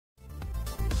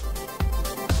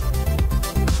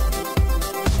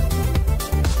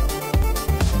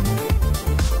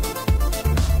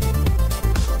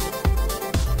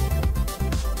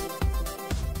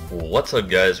What's up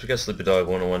guys, we got Sleepy Dog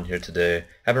 101 here today.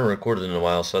 Haven't recorded in a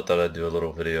while, so I thought I'd do a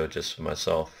little video just for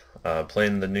myself.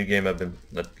 Playing the new game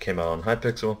that came out on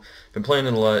Hypixel. Been playing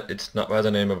it a lot. It's not by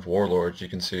the name of Warlords, you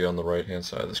can see on the right hand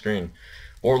side of the screen.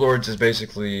 Warlords is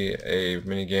basically a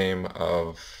mini game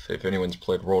of, if anyone's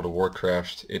played World of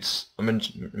Warcraft, it's a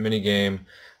mini game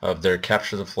of their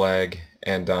capture the flag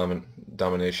and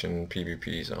domination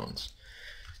PvP zones.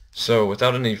 So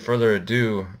without any further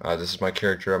ado, this is my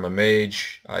character. I'm a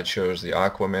mage. I chose the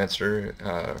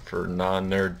Aquamancer for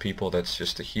non-nerd people. That's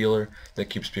just a healer that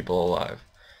keeps people alive.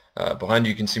 Behind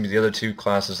you can see the other two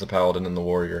classes, the Paladin and the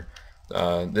Warrior.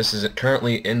 This is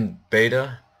currently in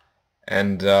beta,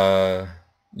 and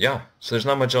yeah, so there's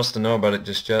not much else to know about it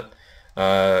just yet.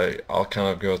 I'll kind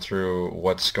of go through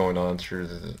what's going on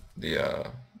through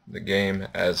the game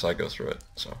as I go through it.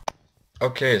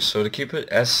 Okay, so to keep it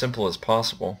as simple as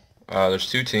possible, there's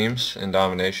two teams in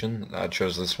domination. I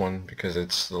chose this one because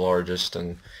it's the largest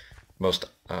and most,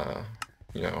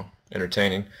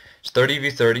 entertaining. It's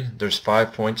 30v30. There's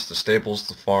 5 points: the stables,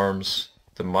 the farms,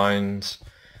 the mines,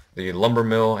 the lumber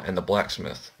mill, and the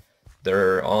blacksmith.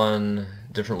 They're on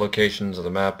different locations of the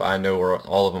map. I know where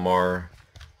all of them are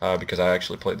because I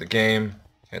actually played the game.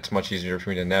 It's much easier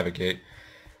for me to navigate.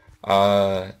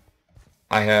 I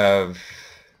have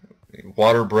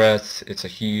water breath, it's a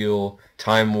heal,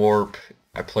 time warp,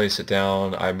 I place it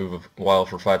down, I move a while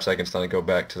for 5 seconds, then I go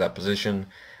back to that position.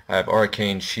 I have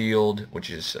arcane shield, which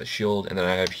is a shield, and then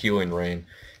I have healing rain.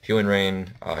 Healing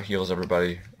rain heals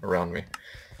everybody around me.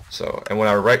 So, and when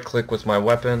I right click with my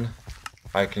weapon,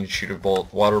 I can shoot a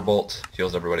bolt, water bolt,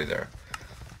 heals everybody there.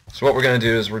 So what we're going to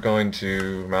do is we're going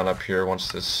to mount up here once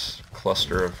this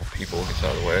cluster of people gets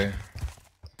out of the way.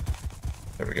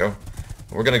 There we go.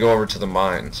 We're going to go over to the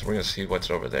mines. We're going to see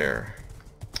what's over there.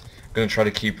 I'm going to try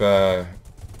to keep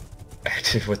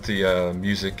active with the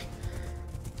music,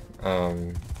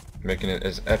 making it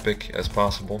as epic as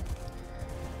possible.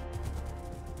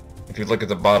 If you look at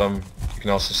the bottom, you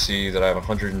can also see that I have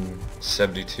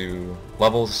 172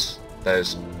 levels. That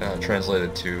is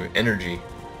translated to energy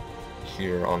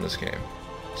here on this game.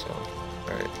 So,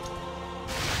 alright.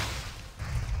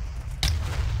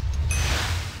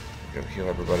 Go heal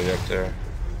everybody up there.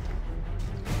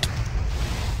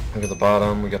 Look at the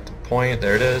bottom, we got the point,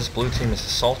 there it is. Blue team has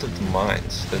assaulted the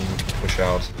mines. Then we can push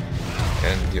out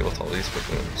and deal with all these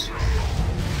baboons.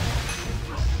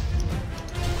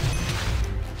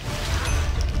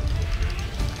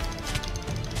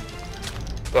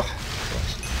 Ugh,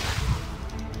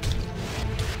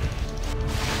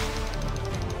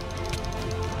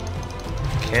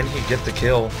 can he get the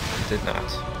kill? He did not.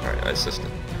 Alright, I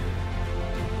assisted.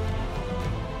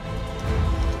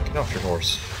 Get off your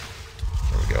horse.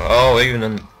 There we go. Oh, even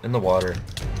in the water.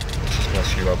 Let's just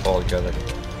mess you up all together.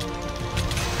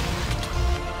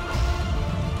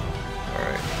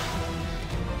 Alright.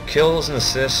 Kills and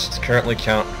assists currently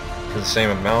count for the same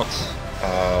amount.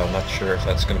 I'm not sure if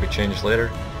that's going to be changed later.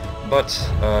 But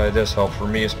it does help for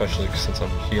me, especially since I'm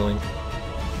healing.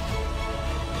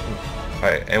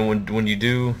 Alright, and when you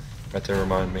do, right there,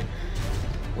 remind me.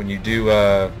 When you do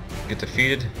get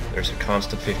defeated, there's a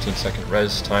constant 15-second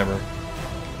res timer,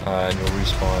 and you'll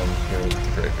respawn here with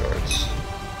the graveyards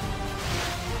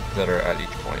that are at each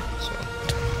point. So,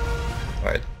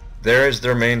 alright, there is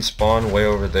their main spawn way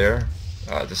over there.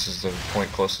 This is the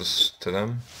point closest to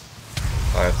them,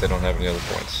 if they don't have any other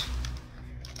points.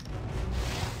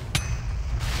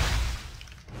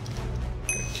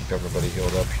 Okay, keep everybody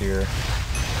healed up here.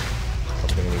 I'm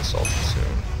gonna get assaulted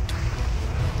soon.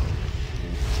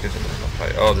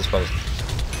 Oh, this guy's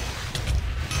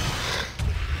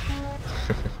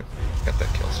got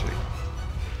that kill, sweet.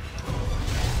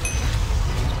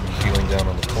 Healing down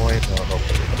on the point, that'll help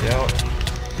everybody out.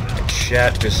 And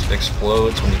chat just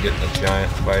explodes when you get in a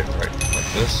giant fight right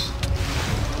like this.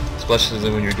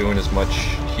 Especially when you're doing as much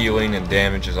healing and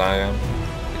damage as I am.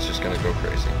 It's just gonna go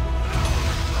crazy.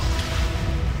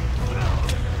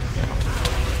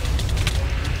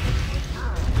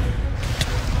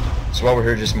 So while we're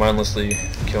here just mindlessly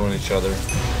killing each other,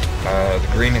 the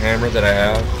green hammer that I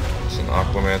have is an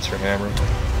Aquamancer hammer.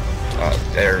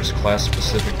 There's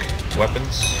class-specific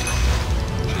weapons,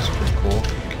 which is pretty cool.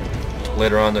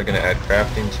 Later on they're going to add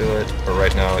crafting to it, but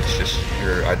right now it's just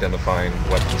you're identifying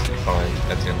weapons that you find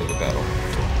at the end of the battle.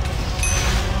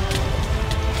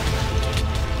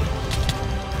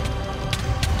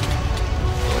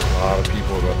 A lot of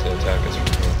people are about to attack us from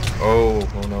here. Oh,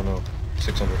 no.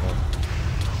 600 health.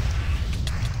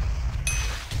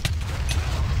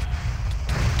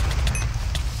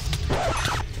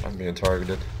 I'm being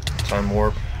targeted. Time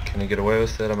warp. Can he get away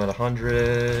with it? I'm at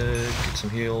 100. Get some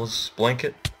heals.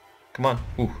 Blanket. Come on.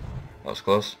 Ooh. That was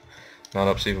close. Mount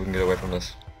up, see if we can get away from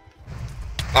this.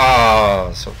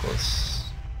 Ah, so close.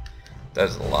 That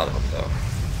is a lot of them, though.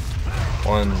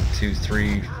 1, 2,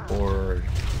 3, 4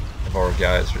 of our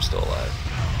guys are still alive.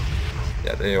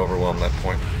 Yeah, they overwhelmed that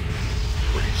point.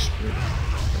 Pretty screwed.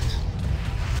 Nice.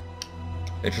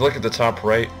 If you look at the top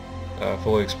right,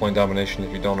 fully explain domination.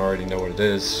 If you don't already know what it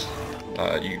is,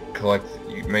 you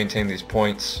maintain these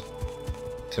points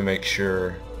to make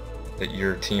sure that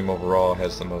your team overall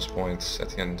has the most points at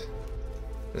the end.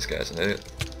 This guy's an idiot.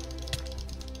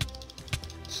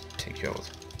 Let's take you out with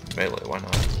melee, why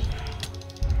not?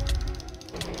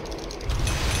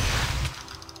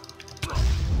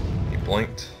 He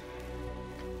blinked.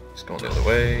 He's going the other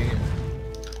way.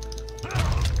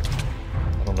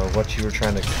 I don't know what you were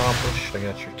trying to accomplish. I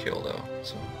got your kill though,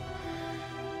 so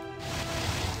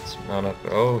let's mount up.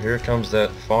 Oh, here comes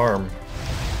that farm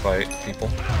fight, people.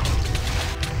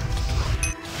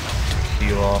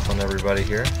 Heal off on everybody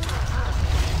here.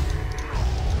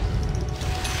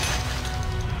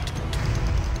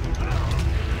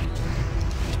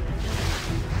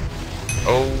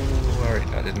 Oh, alright,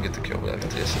 I didn't get the kill, but I got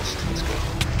the assist. That's good.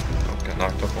 Oh, got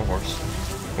knocked off my horse.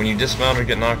 When you dismount or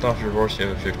get knocked off your horse, you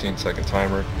have a 15-second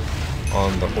timer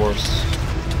on the horse.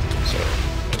 So,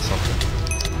 that's something.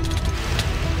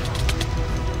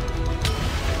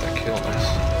 That kill, nice.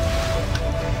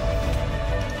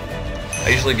 I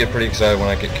usually get pretty excited when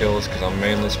I get kills because I'm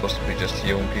mainly supposed to be just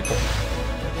healing people.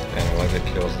 And when I get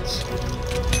kills, it's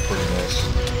pretty nice.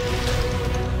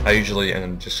 I usually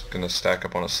am just going to stack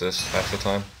up on assists half the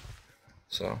time.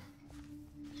 So,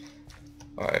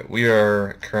 alright, we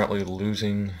are currently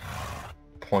losing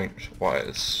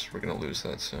point-wise. We're going to lose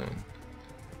that soon.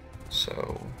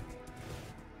 So,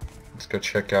 let's go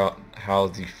check out how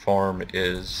the farm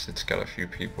is. It's got a few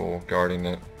people guarding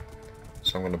it.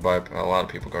 So I'm going to bypass a lot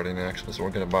of people guarding it actually, so we're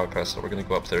going to bypass it. We're going to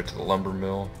go up there to the lumber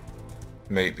mill.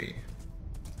 Maybe.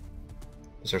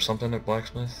 Is there something at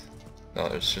blacksmith? No,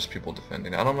 there's just people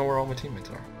defending. I don't know where all my teammates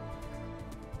are.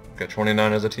 I've got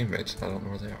 29 other teammates. I don't know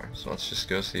where they are. So let's just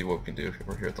go see what we can do if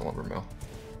we're here at the lumber mill.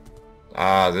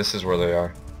 Ah, this is where they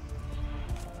are.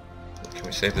 Can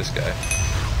we save this guy?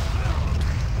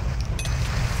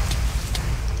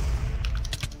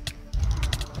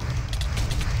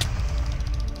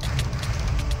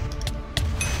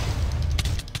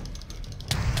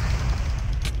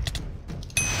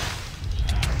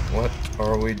 What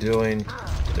are we doing?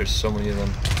 There's so many of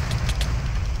them.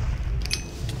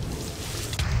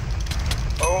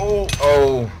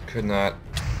 Oh, could not.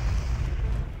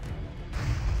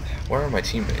 Where are my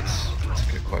teammates? That's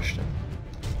a good question.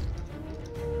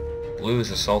 Blue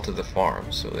has assaulted the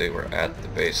farm, so they were at the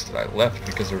base that I left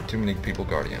because there were too many people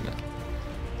guarding it.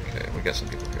 Okay, we got some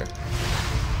people here.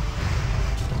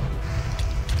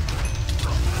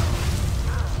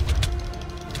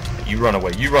 You run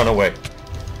away, you run away.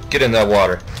 Get in that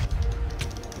water.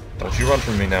 Don't you run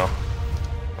from me now.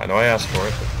 I know I asked for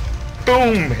it, but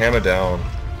boom! Hammer down.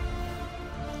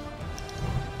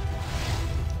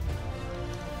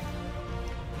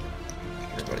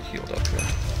 Everybody healed up here.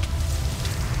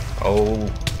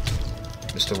 Oh,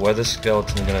 Mr. Weather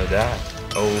Skeleton gonna die.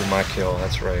 Oh, my kill,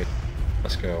 that's right.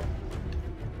 Let's go.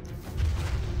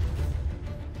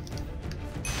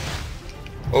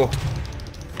 Oh.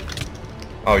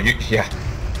 Oh, yeah.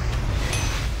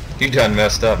 You done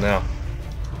messed up now.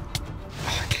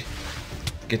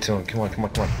 Get to him, come on, come on,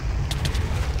 come on.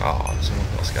 Oh, someone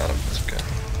else got him, that's okay.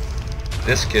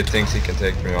 This kid thinks he can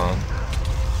take me on.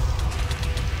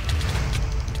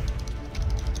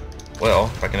 Well,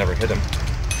 if I can ever hit him.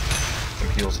 Some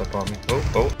heals up on me.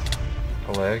 Oh,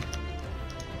 a leg.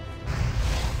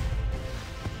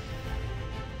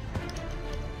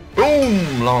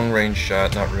 Boom! Long range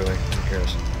shot, not really, who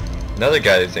cares. Another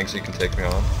guy that thinks he can take me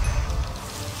on.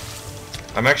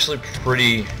 I'm actually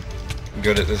pretty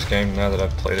good at this game now that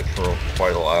I've played it for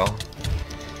quite a while.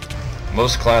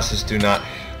 Most classes do not...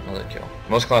 Another kill.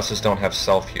 Most classes don't have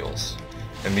self-heals.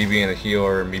 And me being a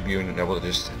healer, me being able to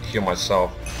just heal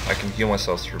myself, I can heal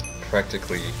myself through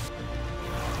practically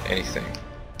anything.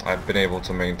 I've been able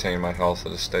to maintain my health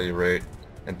at a steady rate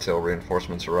until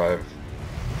reinforcements arrive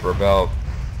for about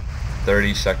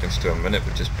 30 seconds to a minute,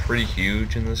 which is pretty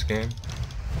huge in this game.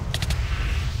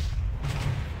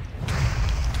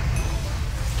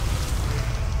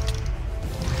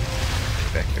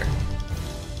 Back here.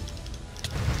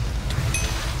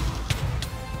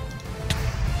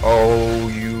 Oh,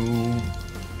 you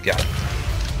got it.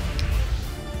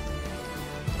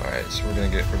 Alright, so we're gonna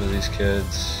get rid of these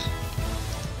kids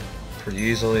pretty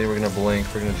easily. We're gonna blink,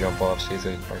 we're gonna jump off, see if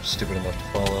they are stupid enough to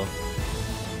follow.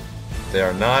 If they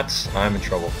are not, I'm in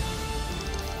trouble.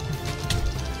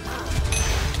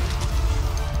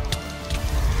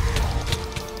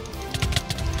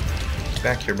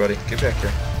 Get back here, buddy. Get back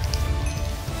here.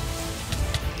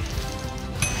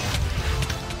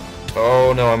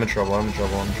 Oh no, I'm in trouble. I'm in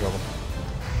trouble. I'm in trouble.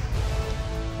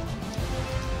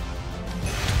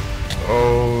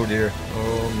 Oh dear.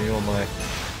 Oh me, oh my.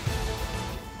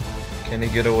 Can he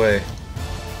get away?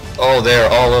 Oh, they're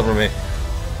all over me.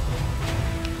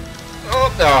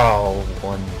 Oh no!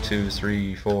 1, 2,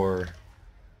 3, 4.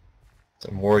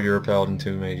 Some warrior, paladin,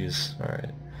 2 mages.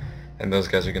 Alright. And those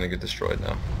guys are gonna get destroyed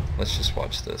now. Let's just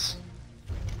watch this.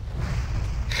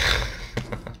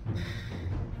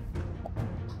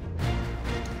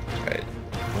 Alright.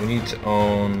 We need to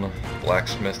own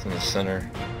blacksmith in the center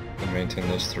and maintain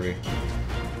those 3.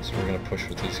 So we're gonna push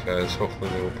with these guys. Hopefully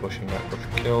they will push and not go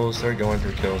for kills. They're going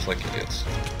for kills like idiots. So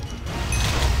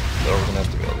we're gonna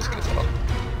have to bail these kids out.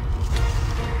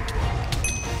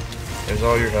 There's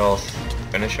all your health.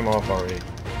 Finish him off already.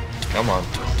 Come on.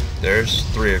 There's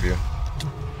 3 of you.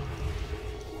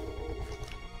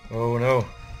 Oh no.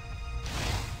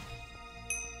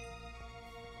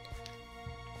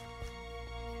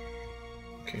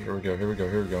 Okay, here we go, here we go,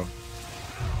 here we go.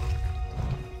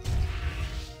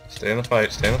 Stay in the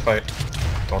fight, stay in the fight.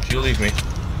 Don't you leave me.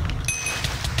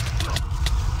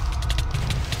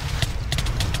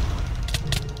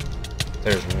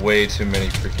 There's way too many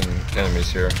freaking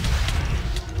enemies here.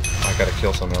 I gotta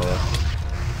kill some of that.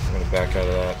 I'm gonna back out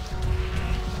of that.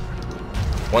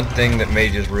 One thing that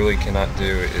mages really cannot do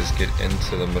is get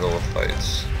into the middle of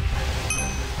fights.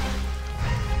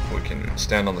 We can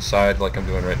stand on the side like I'm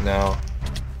doing right now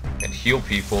and heal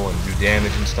people and do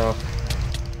damage and stuff.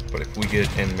 But if we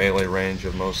get in melee range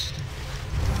of most...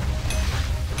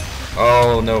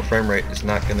 Oh no, frame rate is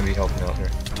not going to be helping out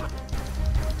here.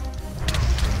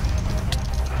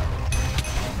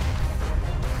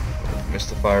 Missed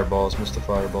the fireballs, missed the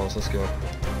fireballs, let's go.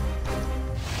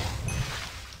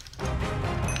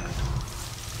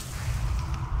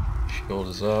 Shield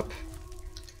is up.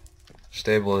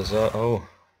 Stable is up. Oh,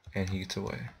 and he gets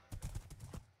away.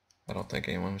 I don't think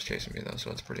anyone was chasing me though, so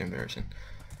that's pretty embarrassing.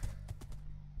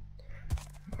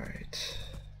 Alright.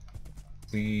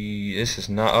 This is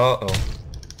not... Uh-oh.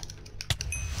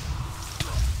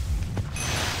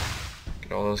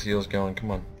 Get all those heals going,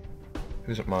 come on.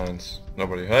 Who's at mines?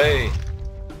 Nobody. Hey!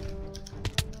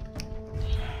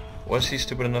 Was he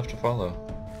stupid enough to follow?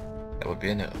 That would be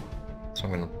a no. So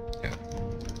I'm gonna... yeah.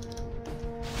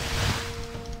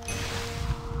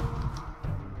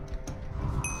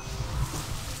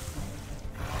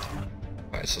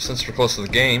 Alright, so since we're close to the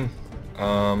game,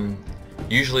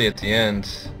 usually at the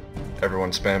end,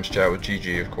 everyone spams chat with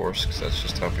GG, of course, because that's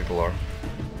just how people are.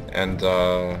 And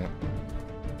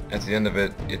at the end of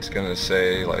it, it's gonna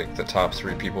say like the top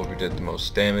 3 people who did the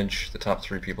most damage, the top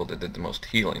 3 people that did the most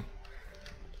healing.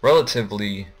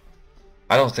 Relatively,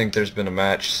 I don't think there's been a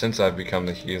match since I've become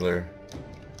the healer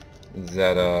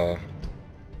that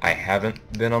I haven't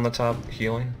been on the top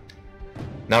healing.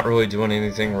 Not really doing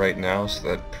anything right now, so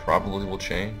that probably will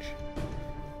change.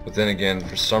 But then again,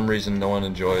 for some reason no one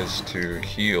enjoys to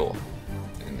heal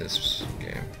in this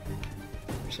game.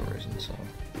 For some reason, so...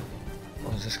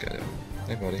 What does this guy do?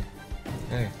 Hey buddy.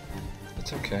 Hey.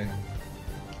 It's okay.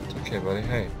 It's okay buddy.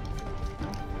 Hey.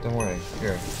 Don't worry.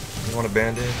 Here. You want a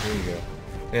band-aid? Here you go.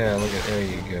 Yeah, look at... there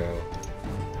you go.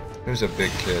 Who's a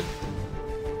big kid?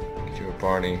 Get you a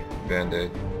Barney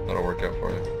band-aid. That'll work out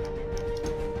for you.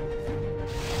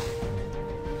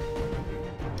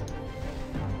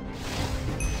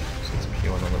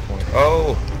 On the point.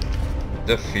 Oh!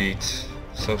 Defeat.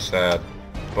 So sad.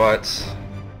 But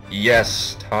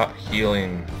yes, top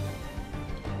healing.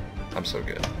 I'm so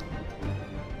good.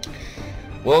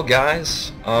 Well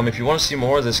guys, if you want to see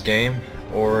more of this game,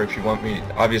 or if you want me,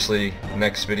 obviously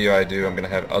next video I do I'm gonna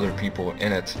have other people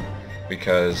in it,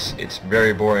 because it's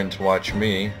very boring to watch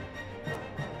me.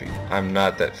 I'm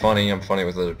not that funny. I'm funny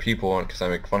with other people because I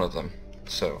make fun of them.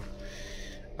 So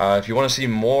if you want to see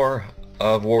more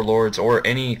of Warlords or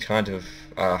any kind of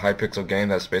Hypixel game,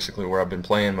 that's basically where I've been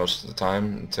playing most of the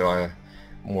time until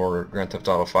more Grand Theft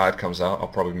Auto 5 comes out. I'll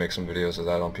probably make some videos of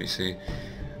that on PC.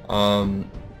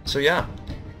 So yeah,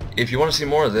 if you want to see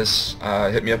more of this,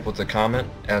 hit me up with a comment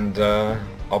and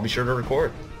I'll be sure to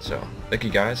record. So thank you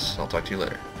guys, I'll talk to you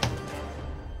later.